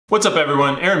What's up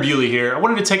everyone, Aaron Bewley here. I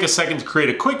wanted to take a second to create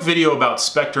a quick video about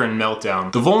Spectre and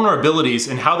Meltdown. The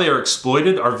vulnerabilities and how they are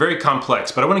exploited are very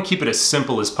complex, but I want to keep it as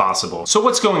simple as possible. So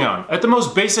what's going on? At the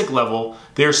most basic level,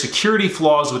 they are security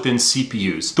flaws within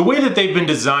CPUs. The way that they've been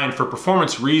designed for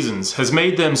performance reasons has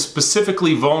made them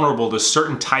specifically vulnerable to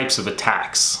certain types of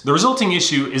attacks. The resulting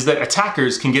issue is that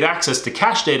attackers can get access to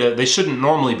cache data they shouldn't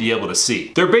normally be able to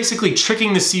see. They're basically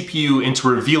tricking the CPU into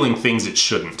revealing things it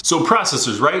shouldn't. So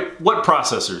processors, right? What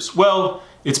processors? Well,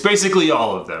 it's basically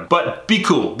all of them. But be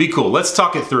cool, let's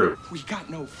talk it through. We got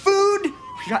no food,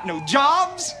 we got no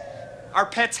jobs, our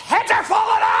pets' heads are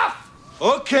falling off!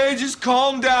 Okay, just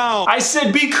calm down. I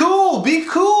said be cool!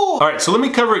 Alright, so let me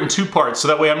cover it in two parts so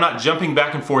that way I'm not jumping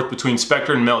back and forth between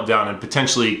Spectre and Meltdown and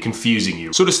potentially confusing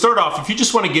you. So to start off, if you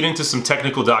just want to get into some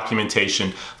technical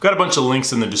documentation, I've got a bunch of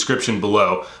links in the description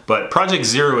below, but Project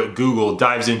Zero at Google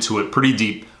dives into it pretty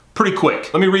deep, pretty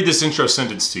quick. Let me read this intro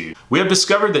sentence to you. We have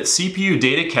discovered that CPU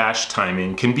data cache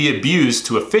timing can be abused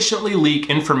to efficiently leak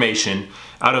information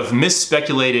out of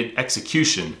misspeculated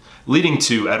execution, leading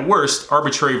to, at worst,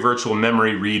 arbitrary virtual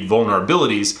memory read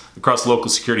vulnerabilities across local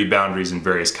security boundaries in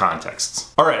various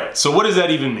contexts. Alright, so what does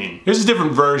that even mean? Here's a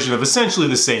different version of essentially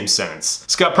the same sentence.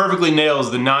 Scott perfectly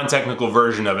nails the non-technical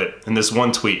version of it in this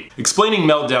one tweet. Explaining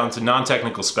Meltdown to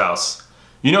non-technical spouse.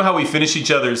 You know how we finish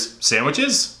each other's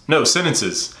sandwiches? No,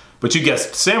 sentences. But you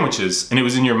guessed sandwiches, and it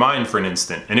was in your mind for an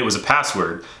instant, and it was a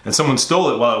password, and someone stole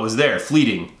it while it was there,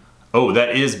 fleeting. Oh,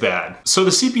 that is bad. So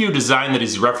the CPU design that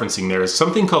he's referencing there is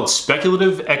something called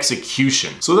speculative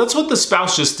execution. So that's what the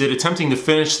spouse just did attempting to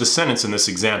finish the sentence in this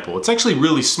example. It's actually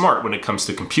really smart when it comes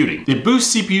to computing. It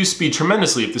boosts CPU speed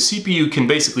tremendously if the CPU can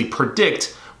basically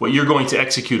predict what you're going to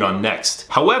execute on next.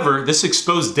 However, this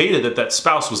exposed data that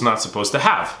spouse was not supposed to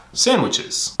have.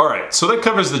 Sandwiches. Alright, so that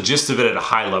covers the gist of it at a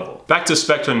high level. Back to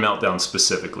Spectre and Meltdown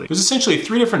specifically. There's essentially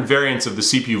three different variants of the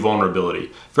CPU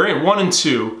vulnerability. Variant 1 and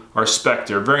 2 are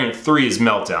Spectre, variant 3 is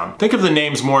Meltdown. Think of the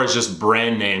names more as just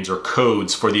brand names or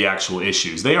codes for the actual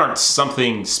issues. They aren't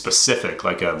something specific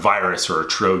like a virus or a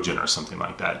Trojan or something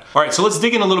like that. Alright, so let's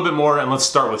dig in a little bit more and let's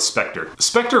start with Spectre.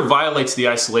 Spectre violates the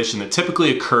isolation that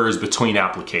typically occurs between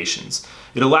applications.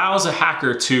 It allows a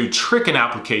hacker to trick an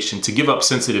application to give up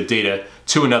sensitive data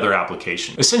to another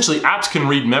application. Essentially, apps can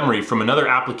read memory from another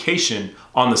application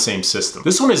on the same system.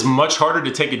 This one is much harder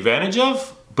to take advantage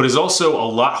of, but is also a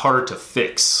lot harder to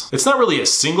fix. It's not really a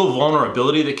single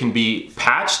vulnerability that can be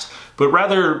patched, but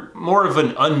rather more of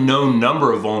an unknown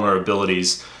number of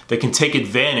vulnerabilities that can take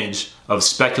advantage of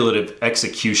speculative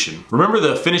execution. Remember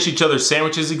the finish each other's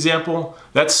sandwiches example?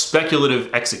 That's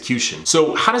speculative execution.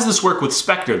 So how does this work with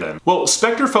Spectre then? Well,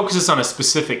 Spectre focuses on a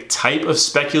specific type of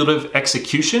speculative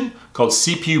execution called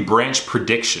CPU branch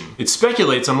prediction. It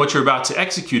speculates on what you're about to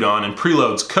execute on and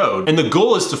preloads code, and the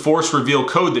goal is to force reveal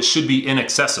code that should be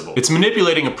inaccessible. It's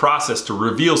manipulating a process to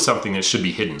reveal something that should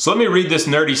be hidden. So let me read this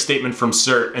nerdy statement from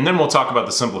CERT, and then we'll talk about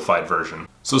the simplified version.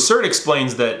 So CERT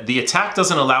explains that the attack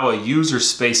doesn't allow a user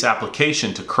space application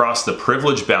to cross the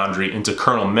privilege boundary into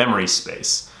kernel memory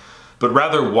space, but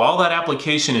rather while that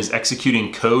application is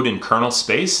executing code in kernel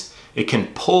space, it can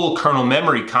pull kernel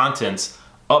memory contents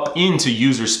up into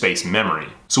user space memory.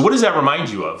 So what does that remind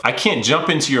you of? I can't jump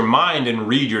into your mind and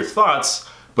read your thoughts,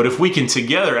 but if we can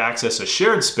together access a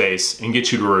shared space and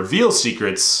get you to reveal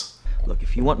secrets. Look,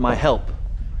 if you want my help,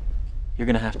 you're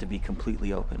gonna have to be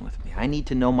completely open with me. I need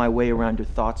to know my way around your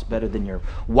thoughts better than your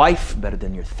wife, better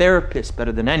than your therapist,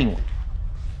 better than anyone.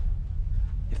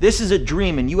 If this is a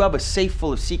dream and you have a safe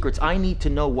full of secrets, I need to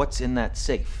know what's in that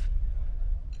safe.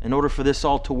 In order for this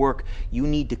all to work, you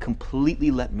need to completely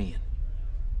let me in.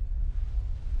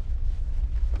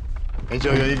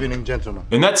 Enjoy your evening, gentlemen.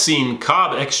 In that scene,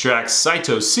 Cobb extracts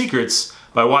Saito's secrets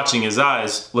by watching his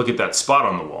eyes look at that spot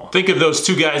on the wall. Think of those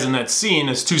two guys in that scene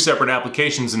as two separate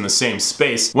applications in the same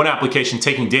space, one application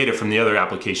taking data from the other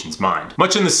application's mind.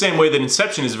 Much in the same way that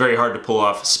Inception is very hard to pull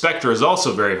off, Spectre is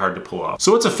also very hard to pull off.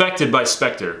 So what's affected by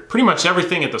Spectre? Pretty much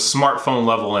everything at the smartphone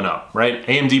level and up, right?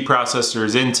 AMD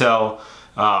processors, Intel,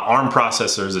 ARM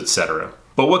processors, etc.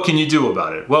 But what can you do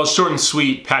about it? Well, short and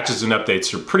sweet, patches and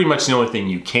updates are pretty much the only thing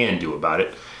you can do about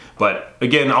it. But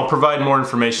again, I'll provide more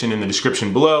information in the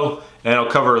description below, and I'll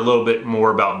cover a little bit more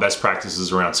about best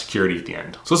practices around security at the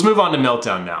end. So let's move on to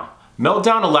Meltdown now.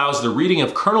 Meltdown allows the reading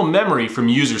of kernel memory from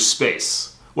user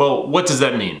space. Well, what does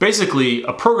that mean? Basically,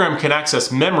 a program can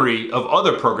access memory of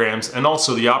other programs and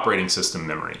also the operating system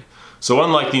memory. So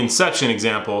unlike the Inception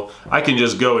example, I can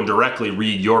just go and directly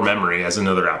read your memory as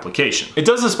another application. It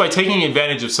does this by taking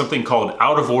advantage of something called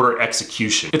out-of-order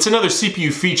execution. It's another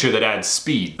CPU feature that adds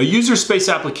speed. A user space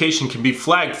application can be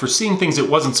flagged for seeing things it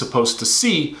wasn't supposed to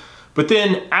see, But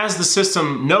then as the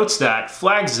system notes that,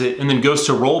 flags it, and then goes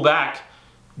to roll back,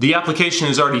 the application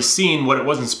has already seen what it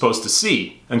wasn't supposed to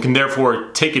see and can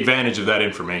therefore take advantage of that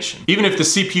information. Even if the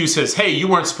CPU says, hey, you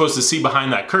weren't supposed to see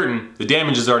behind that curtain, the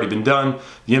damage has already been done,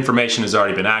 the information has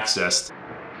already been accessed.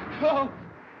 Oh,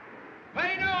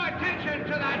 pay no attention to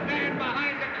that man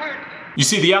behind the curtain. You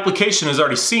see, the application has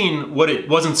already seen what it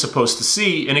wasn't supposed to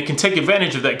see, and it can take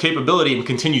advantage of that capability and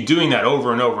continue doing that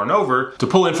over and over and over to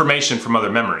pull information from other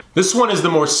memory. This one is the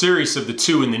more serious of the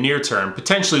two in the near term,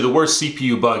 potentially the worst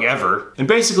CPU bug ever, and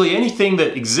basically anything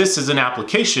that exists as an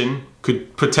application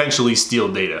could potentially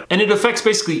steal data. And it affects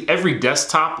basically every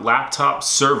desktop, laptop,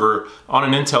 server on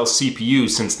an Intel CPU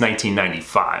since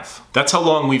 1995. That's how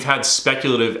long we've had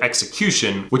speculative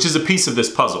execution, which is a piece of this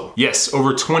puzzle. Yes,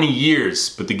 over 20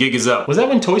 years, but the gig is up. Was that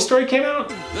when Toy Story came out?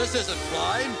 This isn't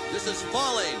flying, this is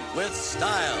falling with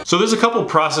style. So there's a couple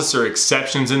processor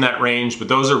exceptions in that range, but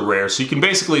those are rare, so you can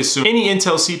basically assume any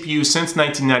Intel CPU since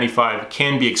 1995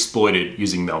 can be exploited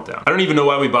using Meltdown. I don't even know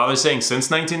why we bother saying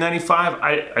since 1995.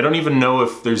 I don't even know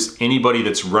if there's anybody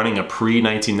that's running a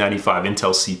pre-1995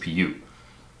 Intel CPU.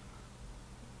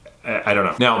 I don't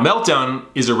know. Now, Meltdown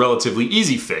is a relatively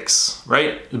easy fix,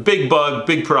 right? Big bug,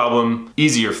 big problem,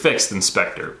 easier fix than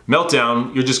Spectre.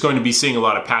 Meltdown, you're just going to be seeing a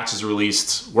lot of patches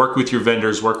released, work with your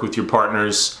vendors, work with your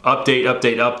partners, update,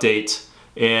 update, update,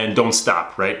 and don't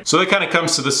stop, right? So that kind of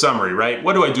comes to the summary, right?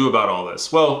 What do I do about all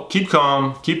this? Well, keep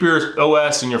calm, keep your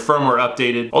OS and your firmware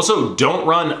updated. Also, don't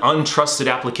run untrusted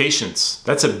applications.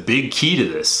 That's a big key to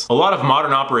this. A lot of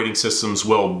modern operating systems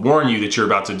will warn you that you're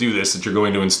about to do this, that you're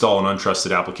going to install an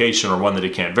untrusted application or one that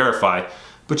it can't verify,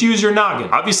 but use your noggin.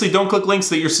 Obviously, don't click links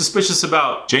that you're suspicious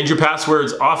about. Change your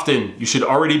passwords often. You should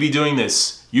already be doing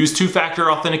this. Use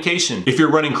two-factor authentication. If you're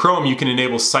running Chrome, you can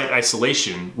enable site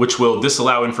isolation, which will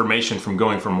disallow information from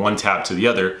going from one tab to the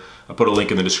other. I'll put a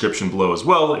link in the description below as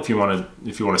well if you want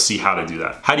to see how to do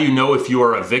that. How do you know if you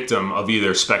are a victim of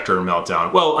either Spectre or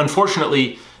Meltdown? Well,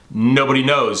 unfortunately, nobody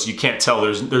knows. You can't tell.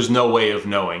 There's no way of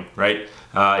knowing, right?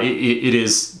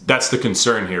 That's the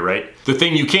concern here, right? The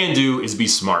thing you can do is be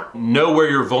smart. Know where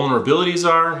your vulnerabilities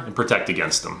are and protect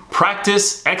against them.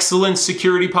 Practice excellent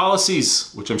security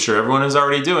policies, which I'm sure everyone is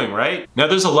already doing, right? Now,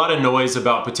 there's a lot of noise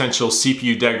about potential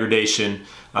CPU degradation.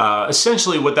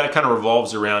 Essentially, what that kind of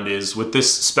revolves around is with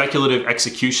this speculative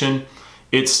execution,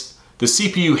 it's the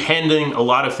CPU handing a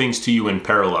lot of things to you in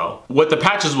parallel. What the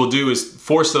patches will do is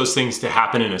force those things to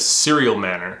happen in a serial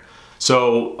manner.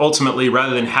 So ultimately,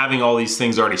 rather than having all these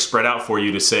things already spread out for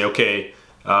you to say, okay,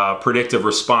 predictive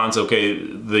response, okay,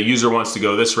 the user wants to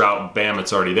go this route, bam,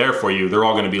 it's already there for you, they're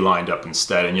all gonna be lined up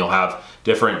instead, and you'll have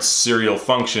different serial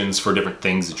functions for different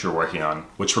things that you're working on,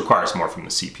 which requires more from the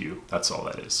CPU. That's all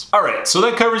that is. All right, so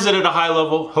that covers it at a high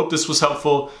level. Hope this was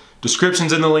helpful.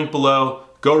 Description's in the link below.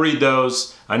 Go read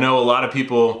those. I know a lot of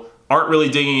people aren't really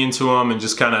digging into them and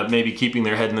just kind of maybe keeping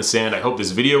their head in the sand. I hope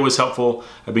this video was helpful.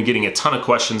 I've been getting a ton of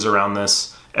questions around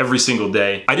this every single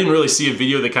day. I didn't really see a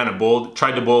video that kind of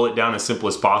tried to boil it down as simple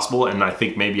as possible, and I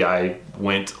think maybe I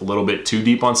went a little bit too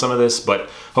deep on some of this, but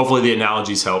hopefully the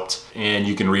analogies helped, and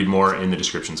you can read more in the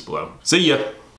descriptions below. See ya!